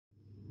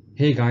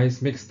Hey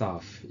guys, Mixed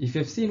Stuff. If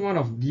you've seen one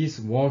of these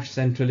Walch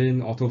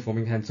Centralin auto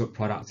foaming hand soap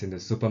products in the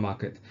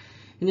supermarket,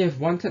 and you have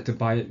wanted to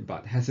buy it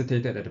but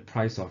hesitated at the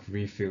price of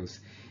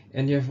refills,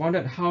 and you have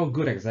wondered how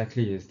good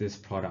exactly is this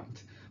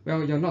product,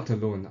 well, you're not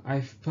alone.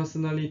 I've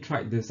personally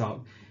tried this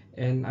out,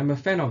 and I'm a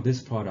fan of this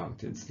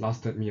product. It's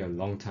lasted me a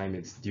long time,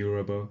 it's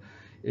durable,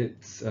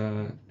 it's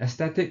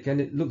aesthetic,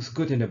 and it looks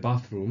good in the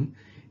bathroom.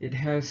 It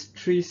has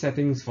 3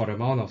 settings for the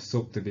amount of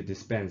soap to be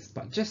dispensed,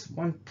 but just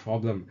one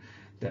problem,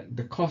 that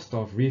the cost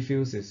of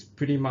refills is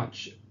pretty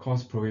much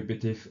cost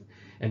prohibitive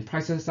and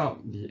prices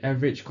out the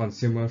average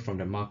consumer from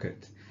the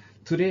market.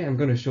 Today I'm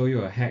going to show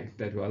you a hack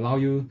that will allow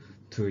you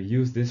to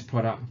use this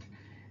product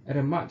at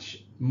a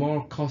much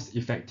more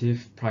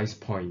cost-effective price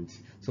point.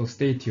 So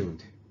stay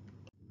tuned.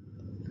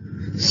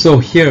 So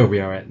here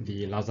we are at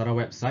the Lazada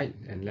website,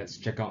 and let's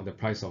check out the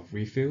price of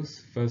refills.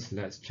 First,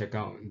 let's check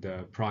out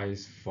the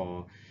price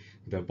for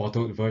the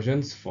bottled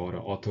versions for the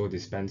auto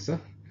dispenser.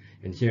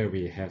 And here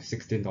we have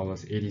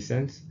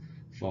 $16.80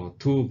 for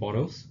 2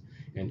 bottles,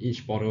 and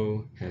each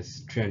bottle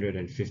has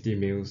 350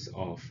 ml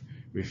of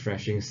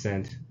refreshing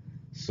scent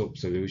soap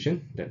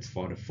solution. That's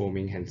for the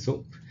foaming hand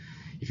soap.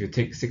 If you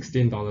take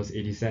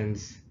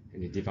 $16.80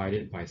 and you divide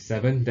it by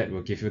 7, that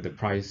will give you the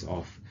price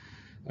of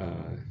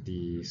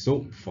the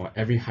soap for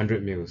every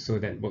 100 ml. So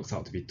that works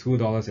out to be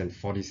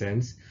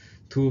 $2.40,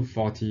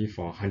 $2.40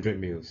 for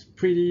 100 ml.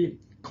 Pretty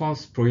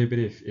cost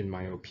prohibitive in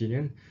my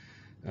opinion.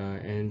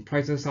 And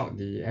prices out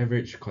the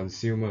average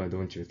consumer,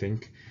 don't you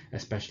think?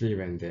 Especially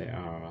when there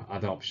are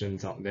other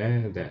options out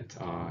there that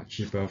are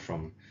cheaper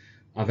from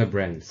other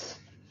brands.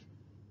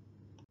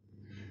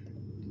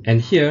 And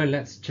here,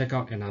 let's check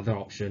out another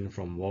option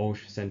from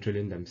Walch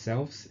Centralin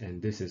themselves,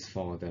 and this is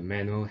for the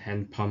manual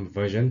hand pump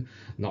version,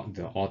 not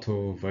the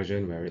auto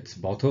version where it's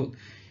bottled.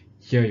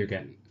 Here you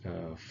get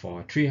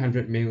for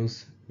 300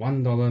 ml,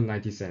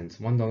 $1.90,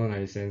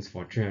 $1.90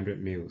 for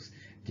 300 ml.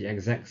 The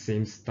exact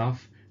same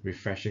stuff,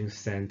 refreshing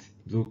scent,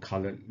 blue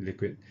colored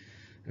liquid.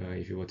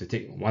 If you were to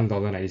take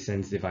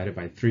 $1.90 divided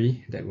by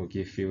 3, that will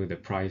give you the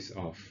price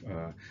of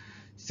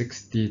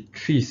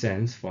 63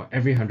 cents for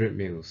every 100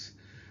 ml.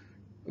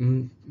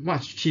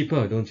 Much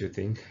cheaper, don't you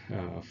think,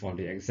 for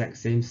the exact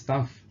same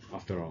stuff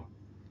after all.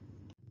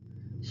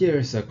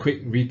 Here's a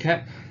quick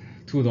recap.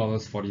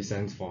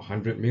 $2.40 for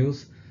 100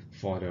 ml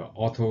for the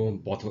auto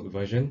bottled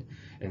version,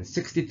 and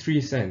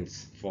 63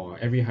 cents for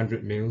every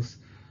 100 ml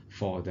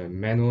for the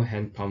manual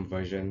hand pump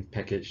version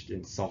packaged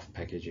in soft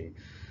packaging.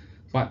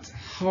 But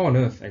how on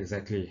earth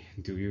exactly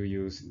do you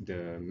use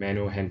the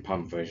manual hand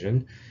pump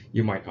version,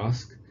 you might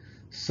ask?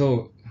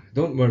 So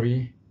don't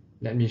worry,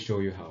 let me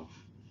show you how.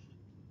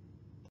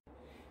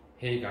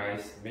 Hey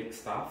guys,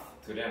 Mixed Stuff.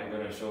 Today I'm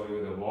going to show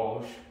you the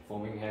Walch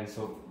foaming hand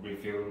soap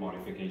refill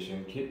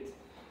modification kit,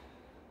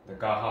 the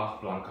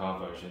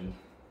CajaBlanca version.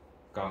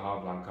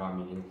 CajaBlanca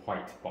meaning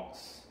white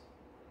box.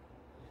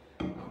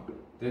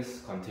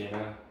 This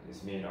container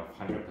is made of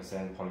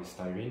 100%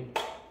 polystyrene,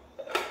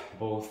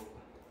 both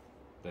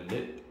the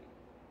lid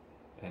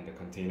and the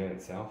container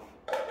itself,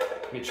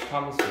 which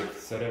comes with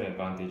certain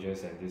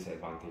advantages and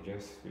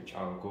disadvantages, which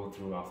I'll go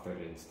through after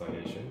the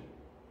installation.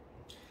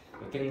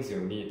 The things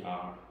you'll need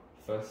are,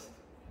 first,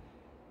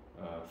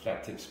 a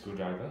flat tip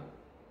screwdriver,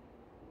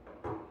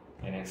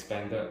 an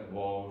expanded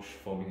Walch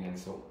foaming hand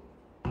soap,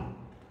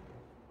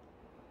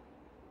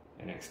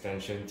 an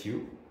extension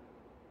tube,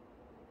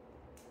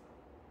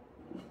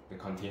 the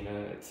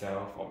container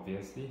itself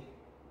obviously,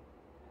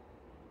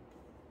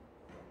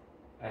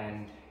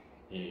 and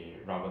a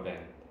rubber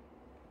band.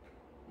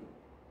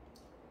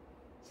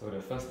 So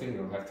the first thing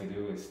you'll have to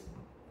do is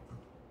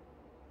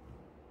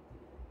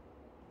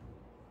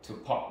to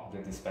pop the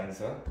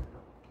dispenser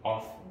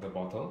off the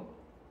bottle,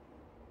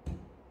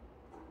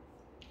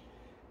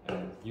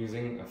 and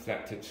using a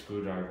flat tip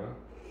screwdriver,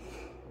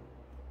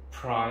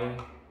 pry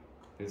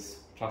this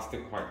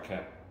plastic white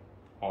cap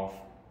off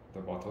the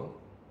bottle,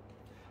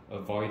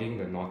 avoiding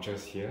the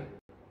notches here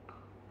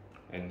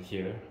and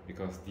here,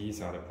 because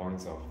these are the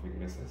points of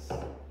weaknesses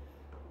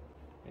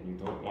and you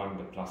don't want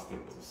the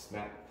plastic to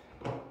snap.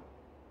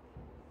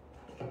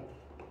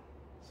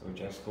 So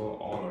just go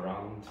all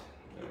around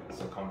the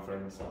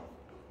circumference of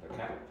the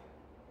cap.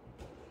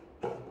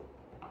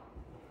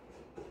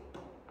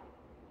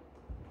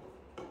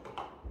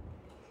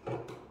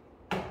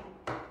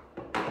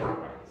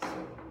 Alright, so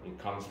it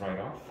comes right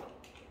off.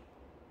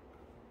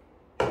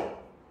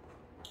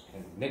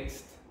 And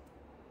next,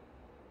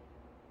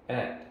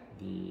 add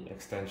the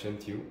extension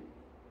tube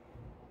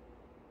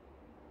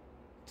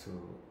to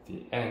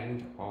the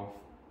end of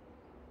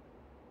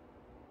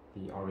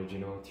the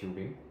original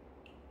tubing,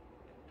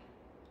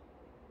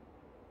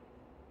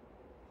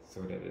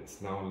 so that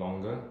it's now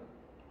longer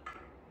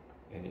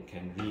and it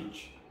can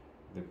reach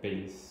the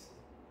base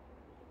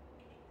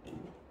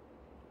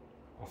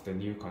of the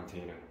new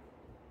container.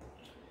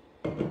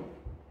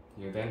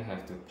 You then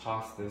have to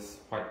pass this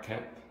white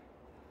cap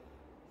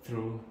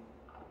through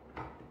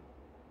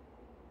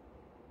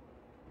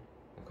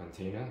the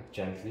container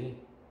gently,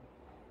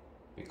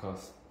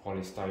 because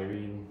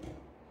polystyrene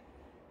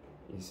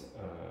is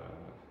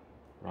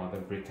rather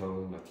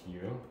brittle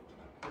material,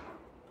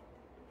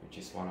 which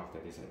is one of the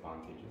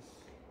disadvantages.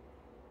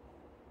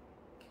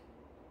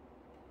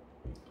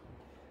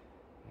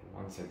 And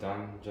once you're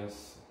done,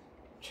 just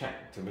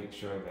check to make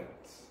sure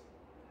that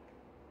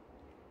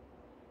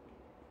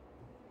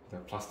the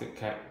plastic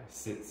cap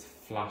sits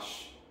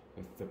flush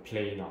with the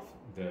plane of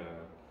the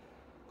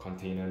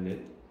container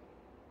lid,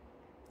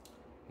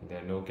 and there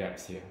are no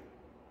gaps here.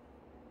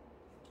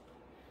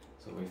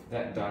 So with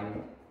that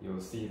done,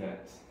 you'll see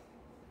that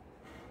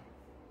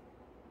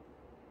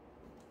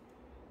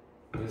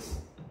this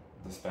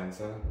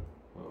dispenser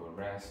will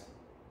rest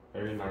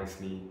very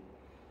nicely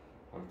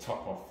on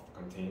top of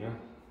the container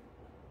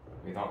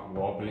without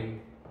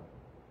wobbling.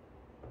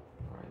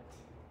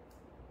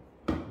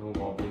 Right, no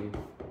wobbling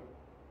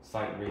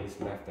sideways,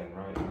 left and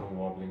right, no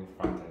wobbling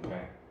front and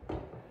back.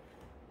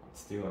 It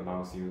still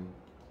allows you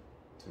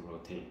to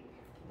rotate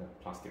the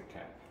plastic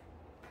cap.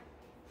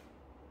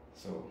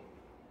 So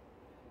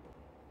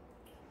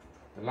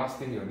the last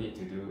thing you'll need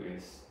to do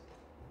is,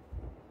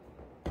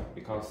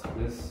 because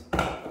this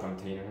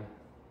container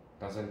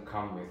doesn't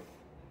come with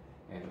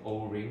an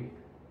O-ring,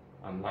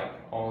 unlike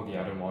all the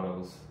other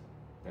models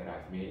that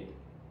I've made,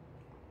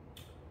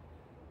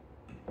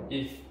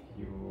 if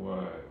you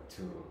were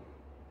to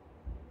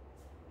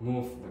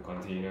move the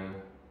container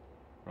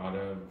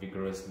rather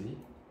vigorously,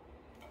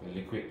 the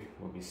liquid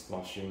will be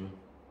sloshing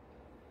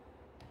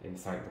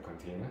inside the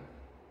container,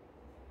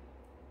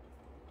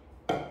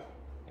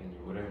 and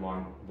you wouldn't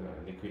want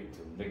the liquid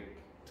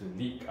to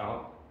leak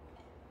out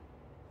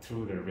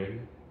through the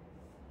rim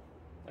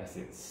as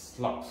it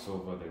slops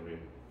over the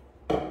rim.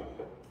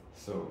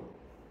 So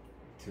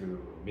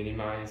to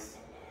minimize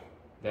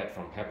that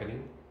from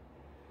happening,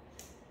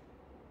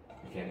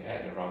 you can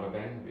add a rubber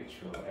band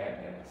which will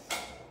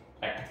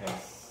act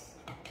as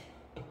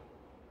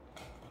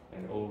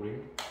an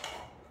O-ring.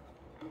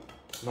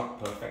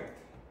 Not perfect,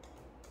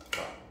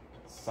 but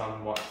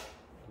somewhat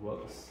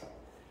works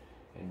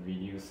and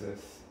reduces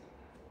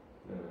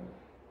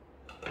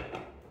the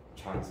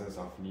chances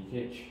of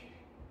leakage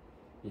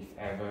if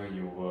ever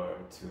you were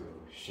to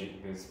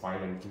shake this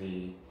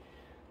violently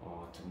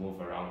or to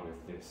move around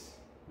with this,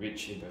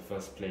 which in the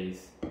first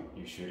place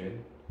you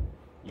shouldn't,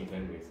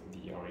 even with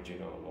the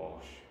original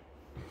Walch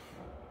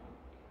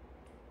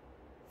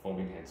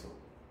foaming hand soap.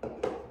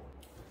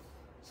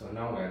 So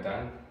now we're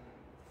done,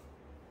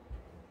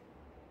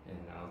 and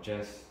I'll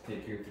just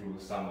take you through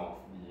some of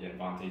the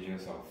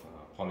advantages of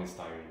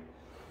polystyrene.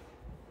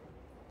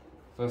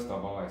 First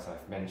of all, as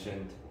I've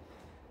mentioned,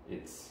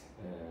 it's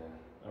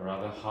a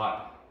rather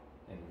hard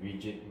and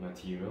rigid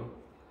material,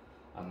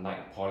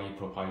 unlike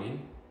polypropylene,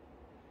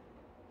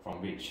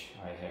 from which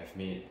I have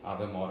made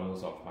other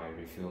models of my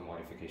refill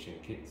modification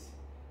kits.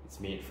 It's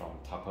made from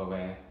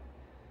Tupperware,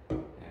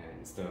 and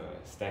it's the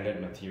standard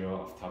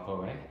material of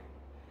Tupperware.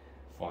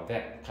 For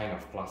that kind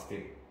of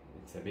plastic,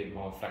 it's a bit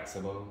more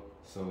flexible,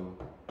 so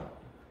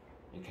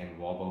it can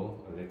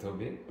wobble a little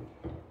bit.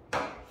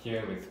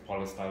 Here with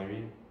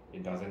polystyrene,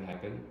 it doesn't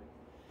happen.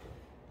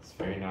 It's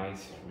very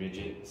nice,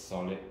 rigid,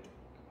 solid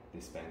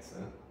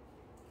dispenser.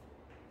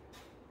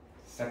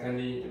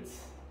 Secondly, it's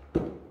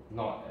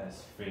not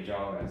as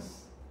fragile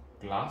as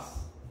glass,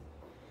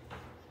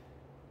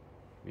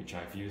 which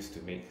I've used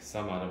to make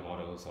some other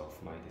models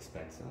of my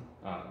dispenser,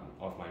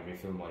 of my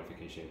refill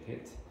modification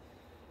kit.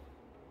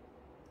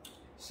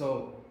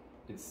 So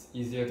it's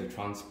easier to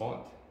transport,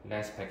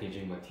 less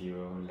packaging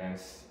material,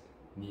 less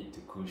need to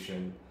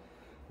cushion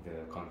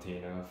the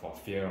container for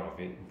fear of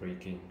it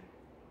breaking.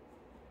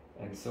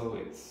 And so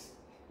it's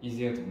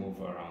easier to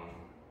move around,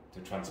 to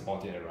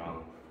transport it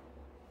around,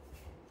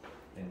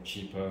 and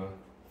cheaper,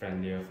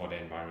 friendlier for the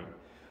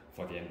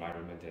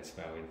environment as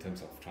well in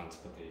terms of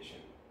transportation.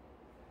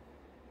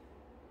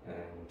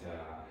 And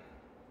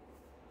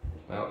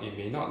well, it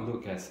may not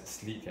look as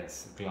sleek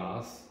as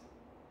glass,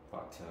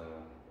 but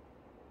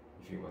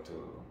if you were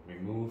to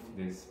remove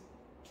this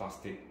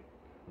plastic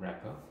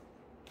wrapper,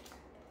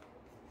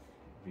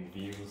 it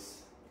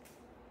reveals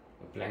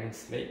a blank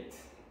slate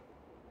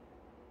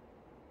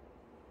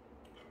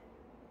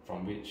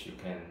from which you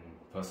can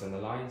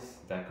personalize,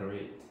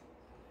 decorate,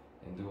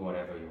 and do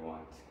whatever you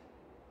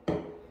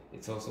want.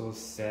 It's also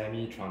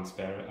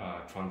semi-transparent,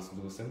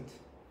 translucent,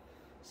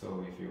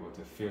 so if you were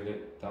to fill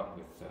it up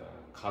with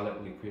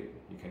colored liquid,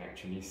 you can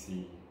actually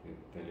see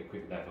the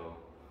liquid level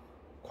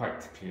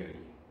quite clearly.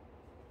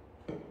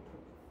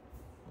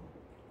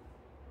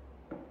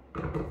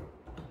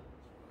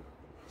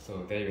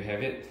 So there you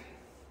have it,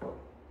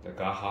 the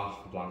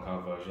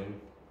CajaBlanca version.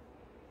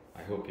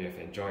 I hope you have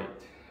enjoyed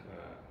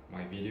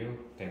my video.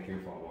 Thank you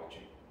for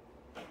watching.